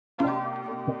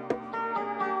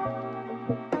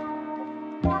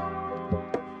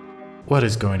What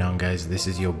is going on, guys? This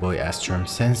is your boy Astrum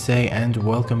Sensei and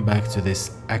welcome back to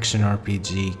this action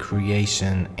RPG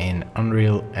creation in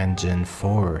Unreal Engine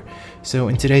 4. So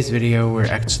in today's video we're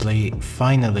actually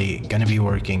finally gonna be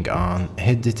working on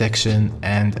hit detection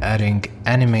and adding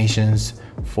animations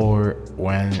for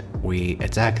when we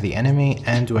attack the enemy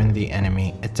and when the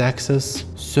enemy attacks us.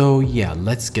 So yeah,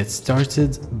 let's get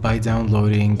started by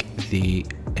downloading the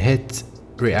hit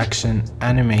reaction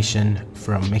animation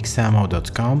from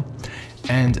mixamo.com,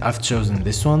 and I've chosen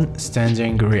this one,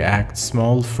 standing react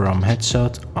small from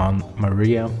headshot on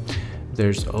Maria.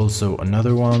 There's also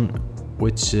another one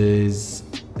which is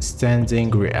standing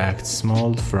react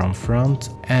small from front,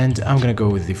 and I'm gonna go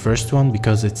with the first one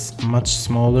because it's much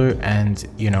smaller and,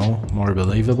 you know, more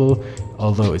believable,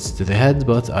 although it's to the head,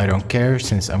 but I don't care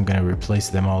since I'm gonna replace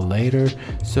them all later.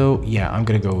 So yeah, I'm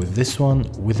gonna go with this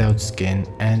one without skin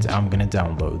and I'm gonna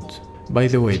download. By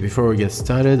the way, before we get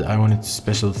started, I wanted to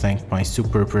special thank my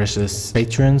super precious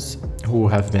patrons who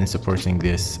have been supporting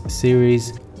this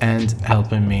series and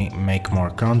helping me make more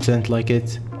content like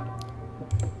it.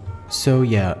 So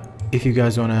yeah, if you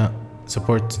guys wanna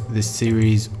support this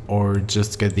series or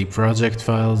just get the project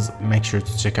files, make sure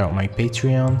to check out my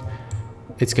Patreon.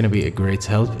 It's gonna be a great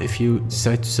help if you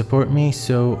decide to support me,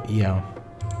 so yeah.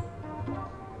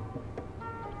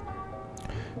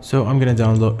 So I'm gonna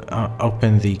download,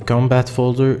 open the combat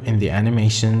folder in the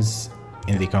animations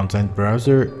in the content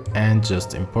browser and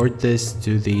just import this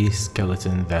to the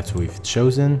skeleton that we've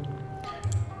chosen,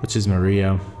 which is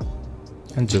Maria,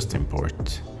 and just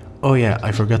import. Oh yeah,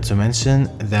 I forgot to mention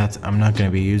that I'm not going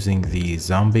to be using the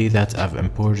zombie that I've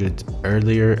imported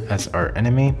earlier as our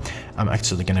enemy. I'm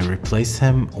actually going to replace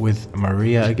him with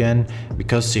Maria again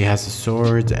because she has a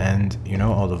sword and, you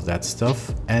know, all of that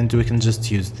stuff, and we can just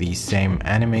use the same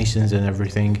animations and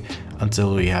everything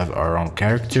until we have our own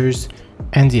characters.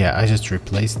 And yeah, I just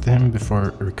replaced them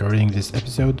before recording this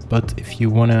episode, but if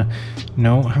you want to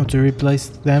know how to replace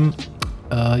them,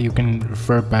 you can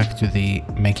refer back to the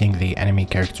making the enemy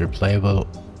character playable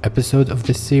episode of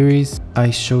this series. I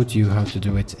showed you how to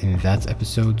do it in that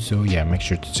episode, so yeah, make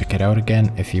sure to check it out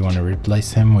again if you want to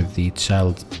replace him with the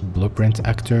child blueprint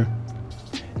actor.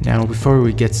 Now, before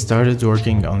we get started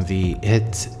working on the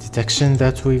hit detection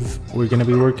that we're gonna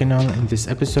be working on in this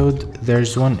episode,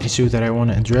 there's one issue that I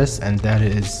want to address, and that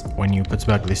is when you put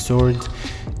back the sword,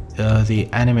 the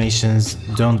animations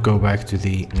don't go back to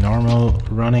the normal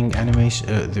running animation,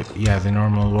 the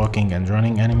normal walking and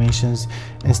running animations.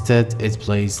 Instead, it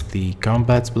plays the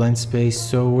combat blind space,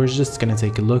 so we're just gonna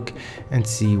take a look and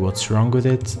see what's wrong with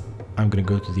it. I'm gonna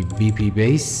go to the BP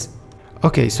base.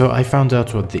 Okay, so I found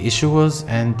out what the issue was,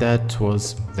 and that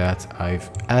was that I've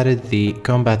added the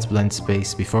combat blend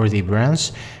space before the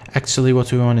branch. Actually,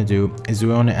 what we want to do is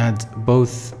we want to add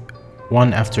both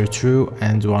one after true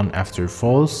and one after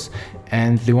false,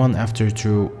 and the one after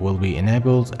true will be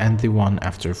enabled and the one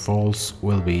after false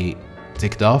will be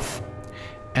ticked off,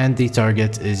 and the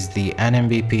target is the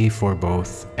NMBP for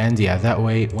both. And yeah, that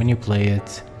way when you play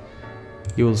it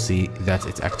you will see that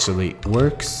it actually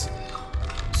works.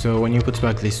 So when you put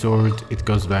back the sword, it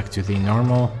goes back to the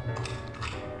normal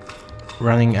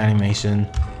running animation,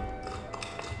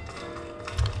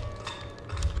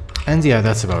 and yeah,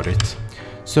 that's about it.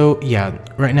 So yeah,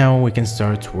 right now we can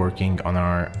start working on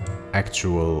our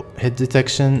actual hit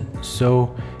detection.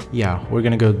 So yeah, we're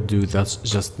gonna go do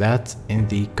just that in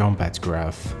the combat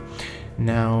graph.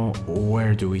 Now,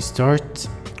 where do we start?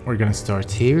 We're gonna start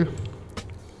here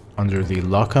under the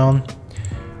lock on.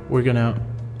 We're gonna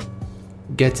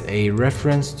get a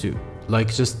reference to,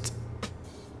 like, just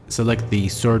select the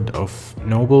sword of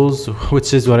nobles,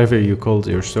 which is whatever you called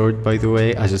your sword, by the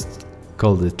way. I just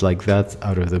called it like that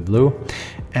out of the blue.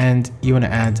 And you want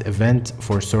to add event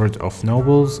for sword of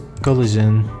nobles,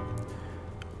 collision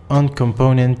on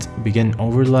component, begin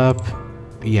overlap.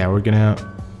 Yeah, we're gonna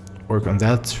work on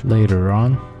that later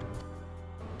on.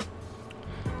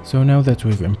 So now that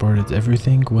we've imported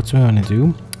everything, what we want to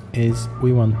do is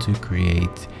we want to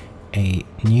create a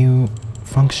new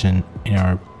function in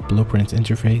our blueprint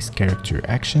interface, character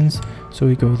actions. So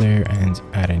we go there and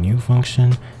add a new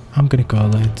function. I'm gonna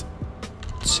call it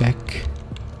check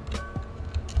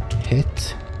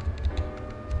hit,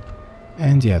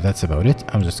 and yeah, that's about it.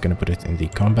 I'm just gonna put it in the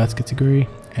combat category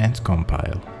and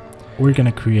compile. We're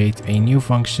gonna create a new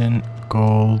function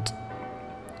called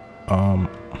on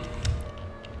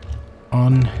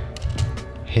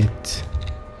hit.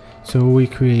 So we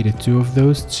created two of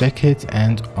those, check hit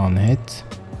and on hit,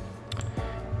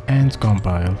 and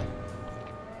compile,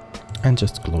 and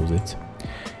just close it.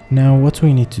 Now what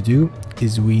we need to do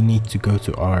is we need to go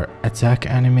to our attack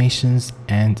animations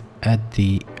and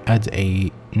add a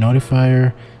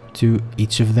notifier to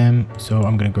each of them. So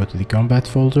I'm gonna go to the combat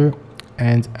folder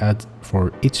and add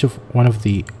for each of one of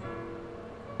the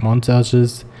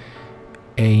montages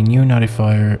a new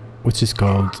notifier, which is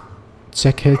called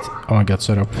check hit. Oh my god,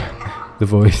 shut up. The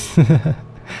voice.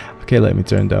 Okay, let me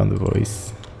turn down the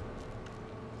voice.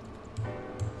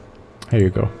 Here you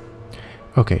go.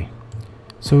 Okay,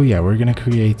 so yeah, we're gonna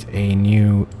create a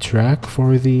new track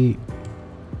for the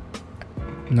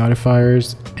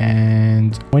notifiers,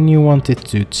 and when you want it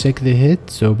to check the hit,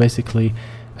 so basically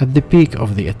at the peak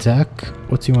of the attack,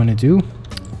 what you want to do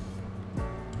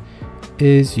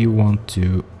is you want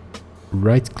to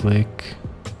right click,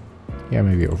 yeah,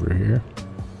 maybe over here,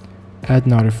 add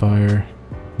notifier,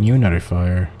 new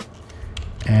notifier,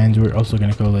 and we're also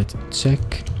going to call it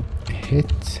check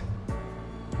hit.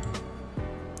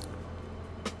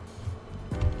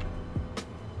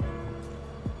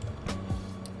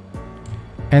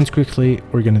 And quickly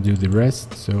we're gonna do the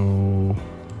rest. So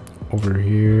over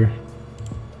here,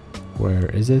 where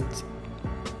is it?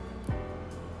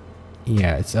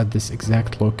 Yeah, it's at this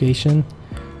exact location.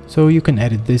 So you can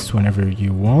edit this whenever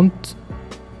you want.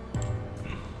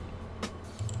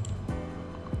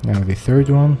 Now the third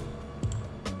one.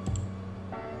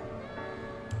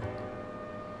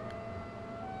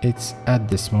 It's at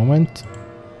this moment.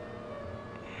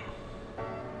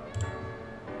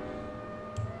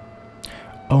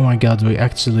 Oh my god, we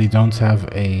actually don't have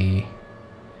I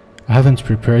haven't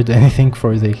prepared anything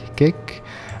for the kick,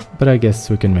 but I guess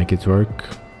we can make it work.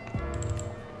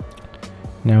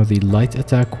 Now the light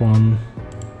attack one.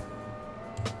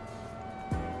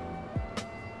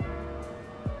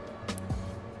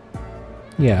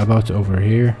 Yeah, about over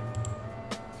here.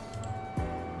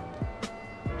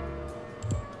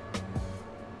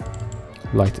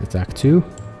 Light attack 2.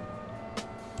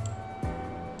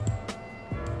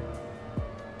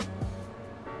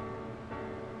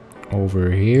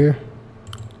 Over here.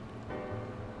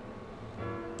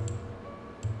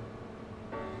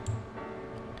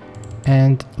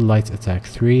 And light attack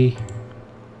 3.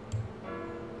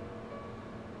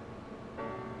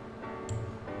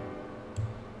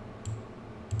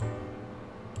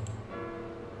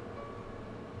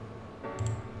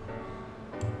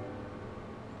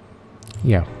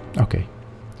 Yeah, okay.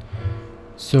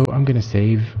 So I'm gonna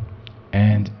save,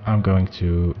 and I'm going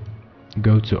to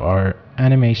go to our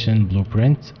animation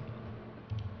blueprint,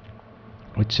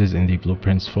 which is in the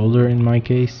blueprints folder in my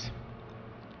case.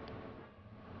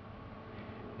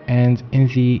 And in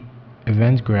the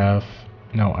event graph,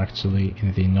 no, actually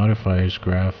in the notifiers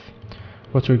graph,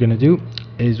 what we're gonna do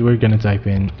is we're gonna type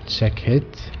in check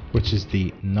hit, which is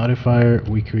the notifier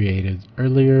we created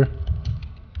earlier.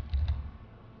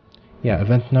 Yeah,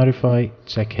 event notify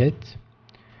check hit.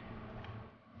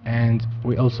 And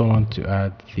we also want to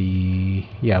add the,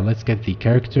 yeah, let's get the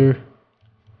character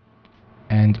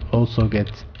and also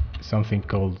get something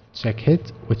called check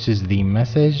hit, which is the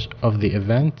message of the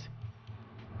event.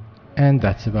 And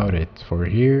that's about it for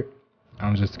here.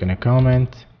 I'm just gonna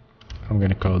comment. I'm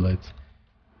gonna call it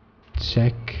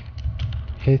check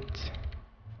hit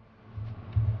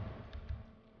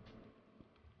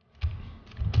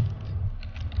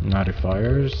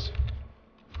notifiers.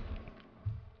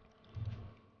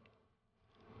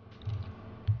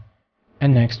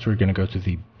 And next we're gonna go to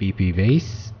the BP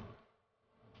base.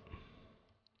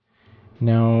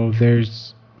 Now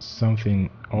there's something,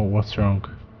 oh, what's wrong?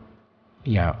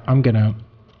 Yeah, I'm gonna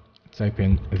type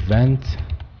in event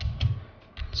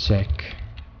check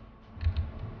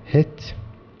hit.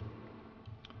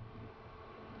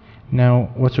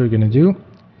 Now what we're gonna do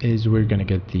is we're gonna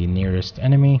get the nearest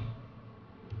enemy,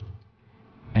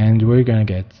 and we're gonna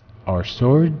get our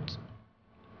sword.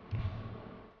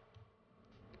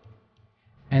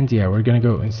 And yeah, we're gonna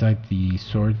go inside the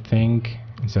sword thing,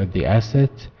 inside the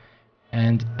asset,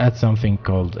 and add something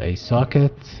called a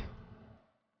socket.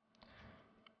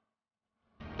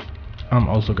 I'm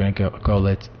also gonna call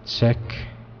it check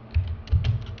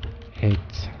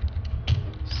hit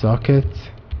socket,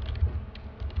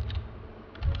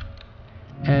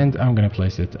 and I'm gonna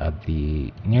place it at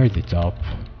the near the top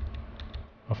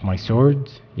of my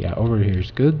sword. Yeah, over here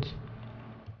is good,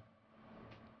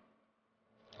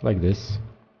 like this.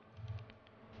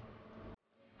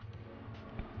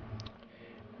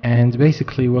 And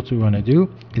basically what we want to do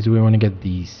is we want to get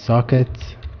the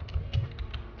socket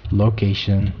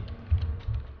location,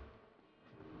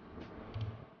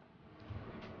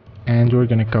 and we're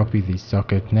going to copy the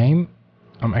socket name.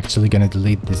 I'm actually going to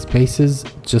delete the spaces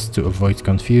just to avoid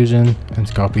confusion,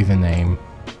 and copy the name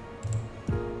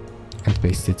and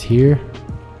paste it here.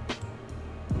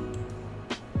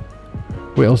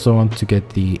 We also want to get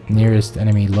the nearest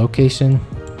enemy location,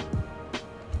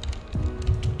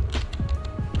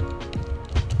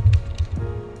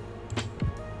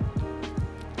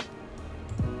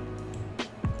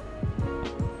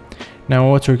 Now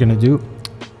what we're gonna do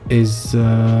is,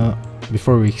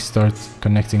 before we start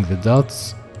connecting the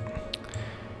dots,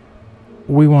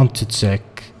 we want to check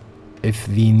if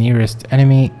the nearest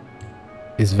enemy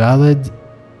is valid,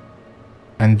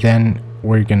 and then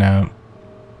we're gonna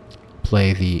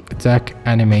play the attack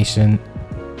animation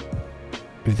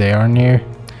if they are near.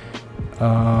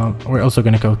 We're also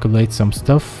gonna calculate some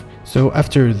stuff. So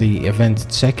after the event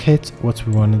check hit, what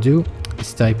we want to do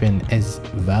is type in is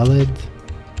valid,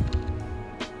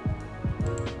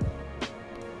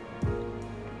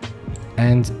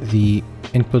 and the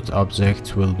input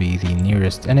object will be the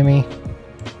nearest enemy,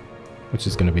 which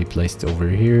is going to be placed over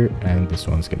here, and this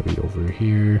one's going to be over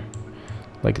here,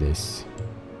 like this.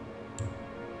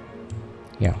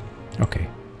 Yeah, okay.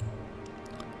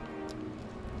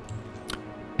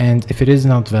 And if it is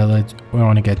not valid, we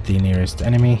want to get the nearest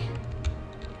enemy.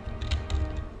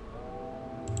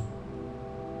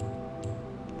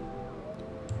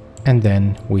 And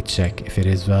then we check if it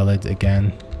is valid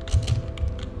again.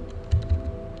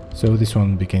 So this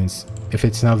one begins, if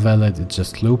it's not valid, it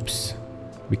just loops,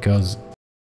 because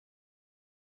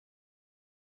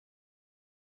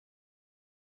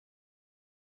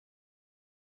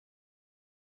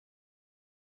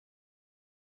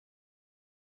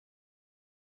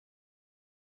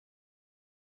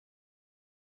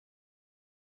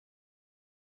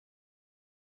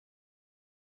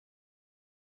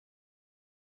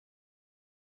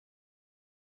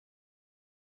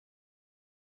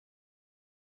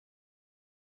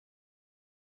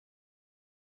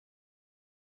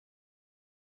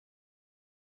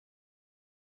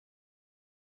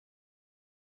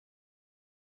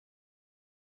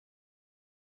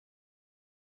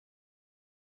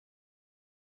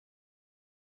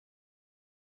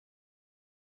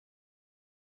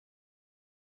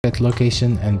get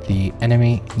location and the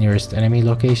nearest enemy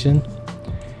location,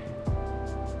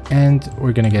 and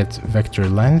we're gonna get vector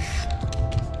length.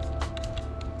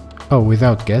 Oh,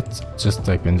 without get, just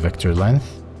type in vector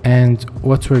length. And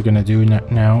what we're gonna do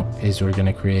now is we're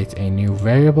gonna create a new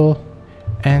variable,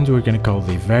 and we're gonna call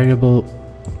the variable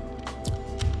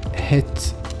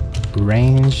hit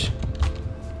range,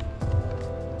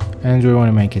 and we want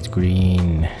to make it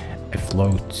green, a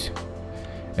float,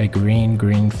 a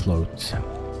green float.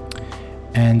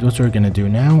 And what we're gonna do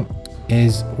now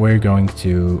is we're going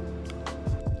to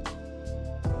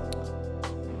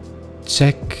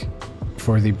check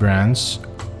for the branch.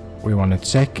 We want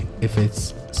to check if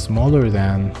it's smaller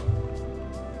than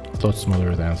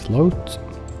float,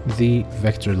 the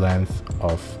vector length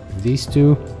of these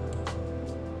two.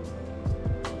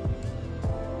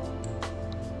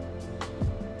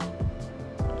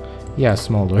 Yeah,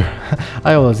 smaller.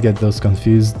 I always get those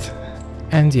confused.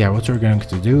 And yeah, what we're going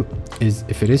to do is,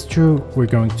 if it is true, we're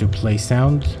going to play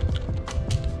sound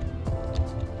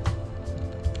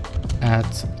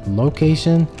at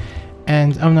location.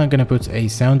 And I'm not gonna put a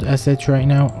sound asset right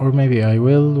now, or maybe I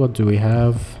will. What do we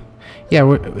have? Yeah,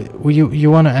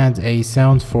 you want to add a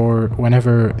sound for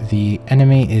whenever the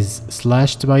enemy is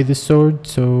slashed by the sword.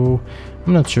 So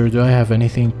I'm not sure, do I have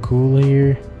anything cool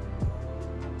here?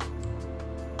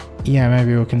 Yeah,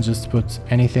 maybe we can just put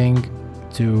anything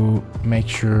to make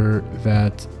sure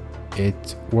that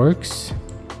it works.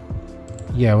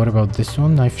 Yeah, what about this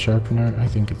one? Knife sharpener, I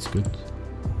think it's good.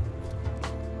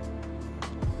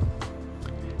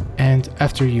 And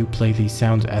after you play the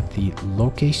sound at the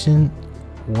location,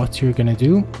 what you're gonna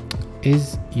do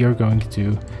is you're going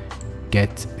to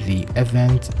get the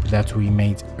event that we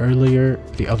made earlier,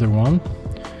 the other one.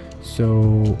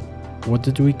 So what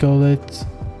did we call it?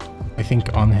 I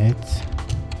think on hit.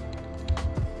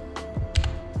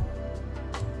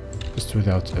 Just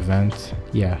without event.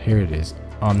 Yeah, here it is,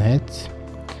 on hit.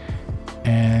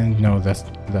 And no,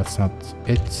 that's not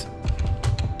it.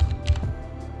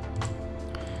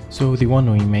 So the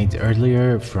one we made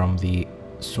earlier from the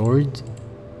sword,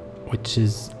 which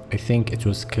is, I think it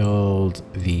was called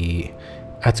the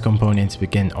at components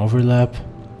begin overlap.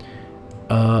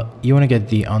 You want to get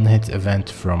the on hit event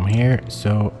from here,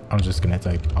 so I'm just gonna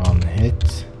type on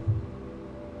hit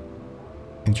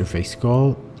interface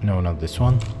call. No, not this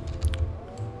one.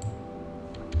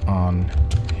 On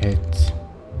hit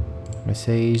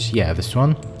message, yeah, this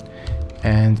one.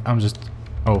 And I'm just,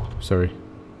 oh, sorry.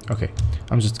 Okay,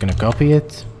 I'm just gonna copy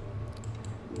it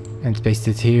and paste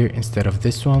it here instead of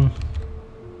this one,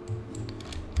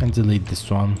 and delete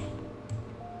this one,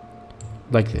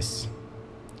 like this.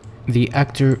 The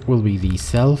actor will be the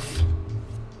self,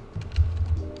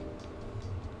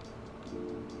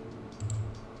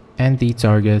 and the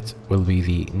target will be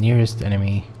the nearest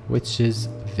enemy, which is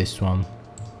this one.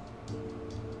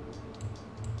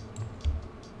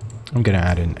 I'm gonna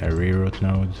add in a reroute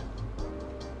node.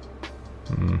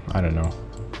 I don't know.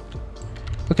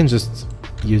 We can just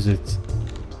use it,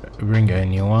 bring a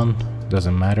new one,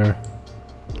 doesn't matter,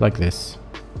 like this.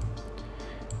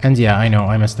 And yeah, I know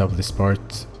I messed up this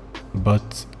part,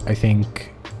 but I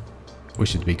think we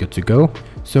should be good to go.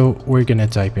 So we're gonna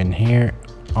type in here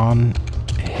on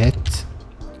hit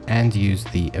and use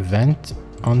the event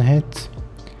on hit.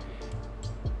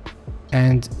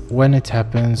 And when it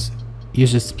happens, you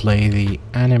just play the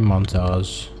anim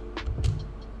montage,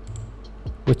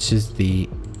 which is the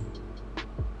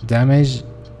damage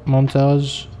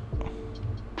montage.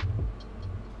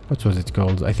 What was it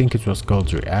called? I think it was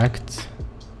called react.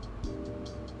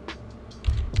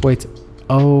 Wait,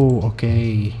 oh,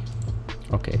 okay.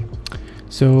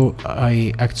 So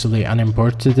I actually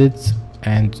unimported it,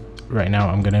 and right now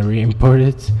I'm gonna re-import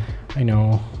it. I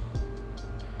know,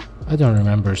 I don't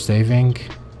remember saving.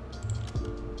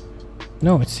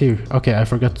 No, it's here. Okay, I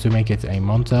forgot to make it a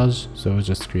montage, so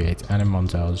just create anim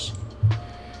montage.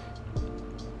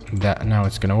 That now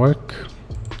it's gonna work.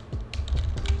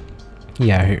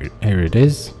 Yeah, here it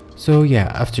is. So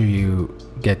yeah, after you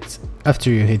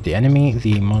hit the enemy,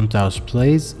 the montage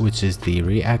plays, which is the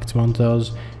react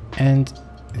montage, and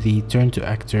the turn to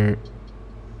actor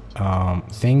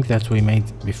thing that we made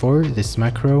before, this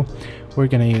macro, we're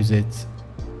gonna use it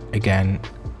again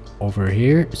over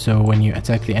here. So when you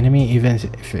attack the enemy, even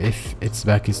if its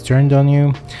back is turned on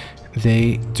you,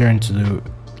 they turn to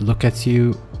look at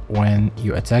you when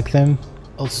you attack them.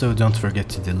 Also, don't forget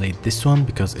to delete this one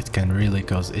because it can really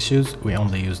cause issues. We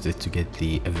only used it to get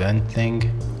the event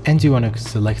thing. And you want to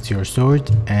select your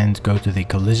sword and go to the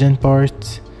collision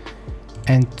part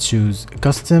and choose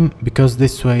custom, because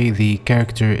this way the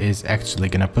character is actually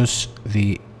gonna push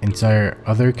the entire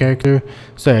other character.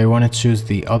 So I want to choose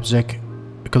the object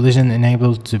collision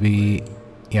enabled to be,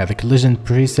 the collision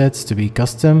presets to be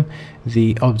custom,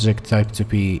 the object type to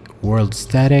be world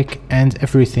static, and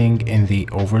everything in the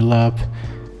overlap.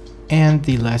 And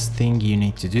the last thing you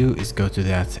need to do is go to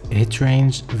that hit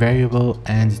range variable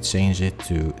and change it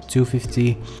to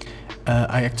 250.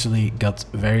 I actually got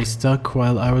very stuck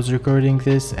while I was recording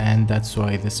this, and that's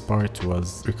why this part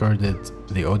was recorded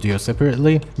the audio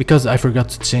separately, because I forgot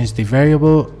to change the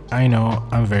variable. I know,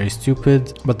 I'm very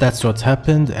stupid, but that's what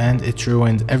happened, and it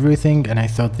ruined everything, and I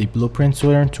thought the blueprints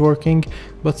weren't working,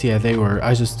 but yeah, they were.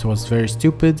 I just was very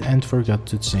stupid and forgot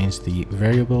to change the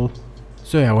variable.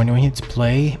 So yeah, when we hit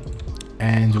play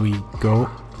and we go,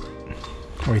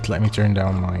 wait, let me turn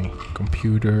down my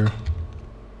computer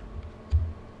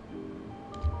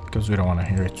because we don't want to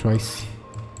hear it twice.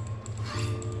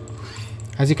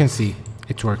 As you can see,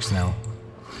 it works now.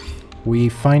 We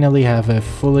finally have a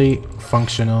fully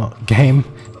functional game.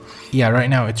 Yeah, right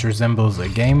now it resembles a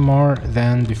game more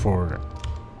than before.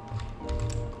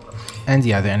 And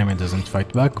yeah, the enemy doesn't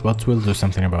fight back, but we'll do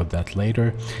something about that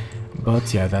later.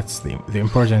 But yeah, that's the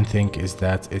important thing, is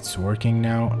that it's working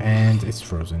now and it's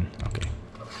frozen. Okay.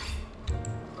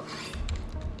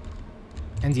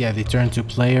 And yeah, the turn to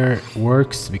player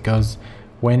works because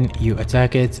when you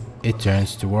attack it, it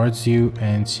turns towards you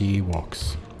and she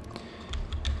walks.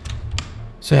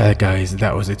 So yeah guys,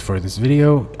 that was it for this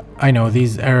video. I know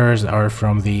these errors are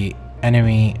from the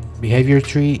enemy behavior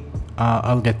tree.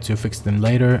 I'll get to fix them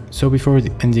later. So before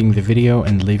ending the video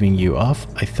and leaving you off,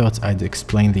 I thought I'd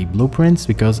explain the blueprints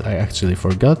because I actually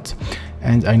forgot,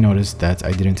 and I noticed that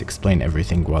I didn't explain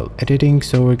everything while editing,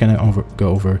 so we're gonna go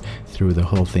over through the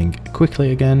whole thing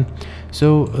quickly again.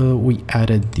 So we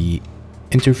added the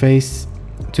interface.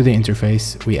 To the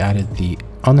interface we added the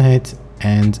on hit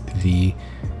and the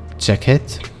check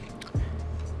hit,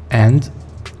 and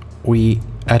we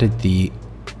added a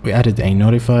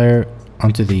notifier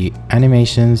onto the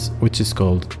animations, which is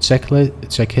called check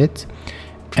hit,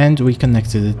 and we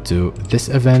connected it to this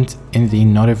event in the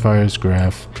notifiers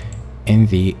graph in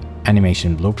the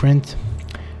animation blueprint.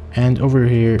 And over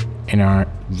here in our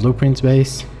blueprint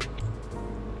base,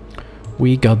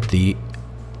 we got the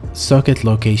socket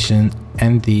location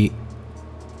and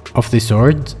of the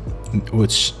sword,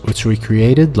 which we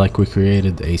created, like we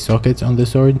created a socket on the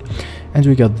sword, and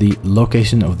we got the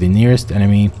location of the nearest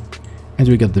enemy, and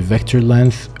we got the vector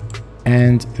length,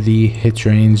 and the hit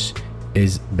range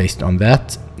is based on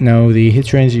that. Now the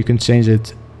hit range, you can change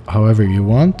it however you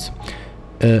want.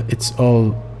 It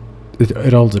all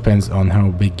depends on how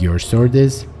big your sword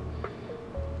is.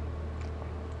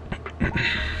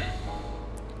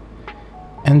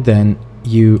 And then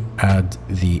you add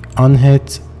the on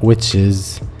hit, which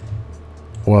is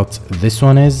what this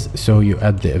one is. So you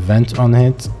add the event on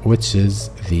hit, which is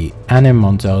the anim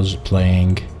montage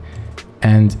playing,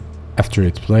 and after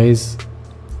it plays,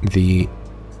 the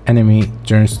enemy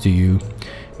turns to you.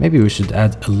 Maybe we should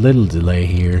add a little delay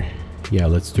here. Yeah,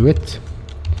 let's do it.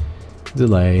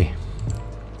 Delay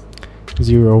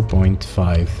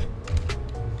 0.5.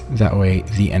 That way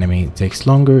the enemy takes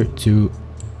longer to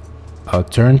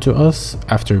turn to us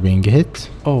after being hit.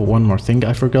 Oh, one more thing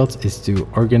I forgot is to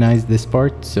organize this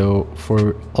part. So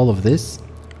for all of this,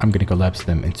 I'm gonna collapse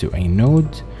them into a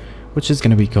node, which is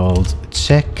gonna be called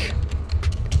check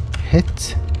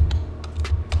hit.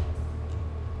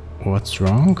 What's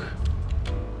wrong?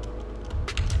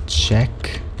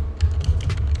 Check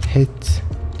hit.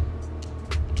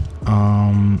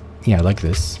 Yeah, like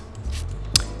this.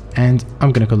 And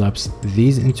I'm gonna collapse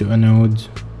these into a node.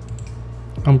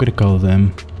 I'm gonna call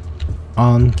them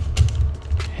on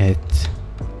hit,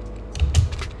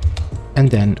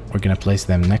 and then we're gonna place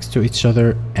them next to each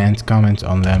other and comment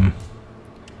on them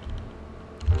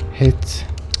hit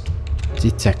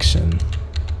detection.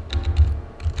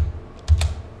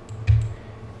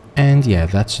 And yeah,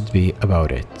 that should be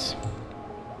about it.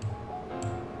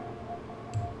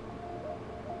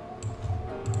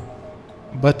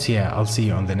 But yeah, I'll see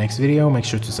you on the next video. Make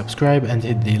sure to subscribe and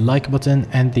hit the like button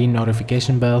and the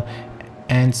notification bell.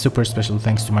 And super special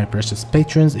thanks to my precious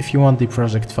patrons. If you want the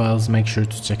project files, make sure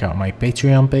to check out my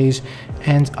Patreon page.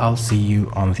 And I'll see you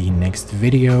on the next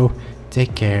video.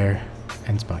 Take care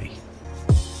and bye.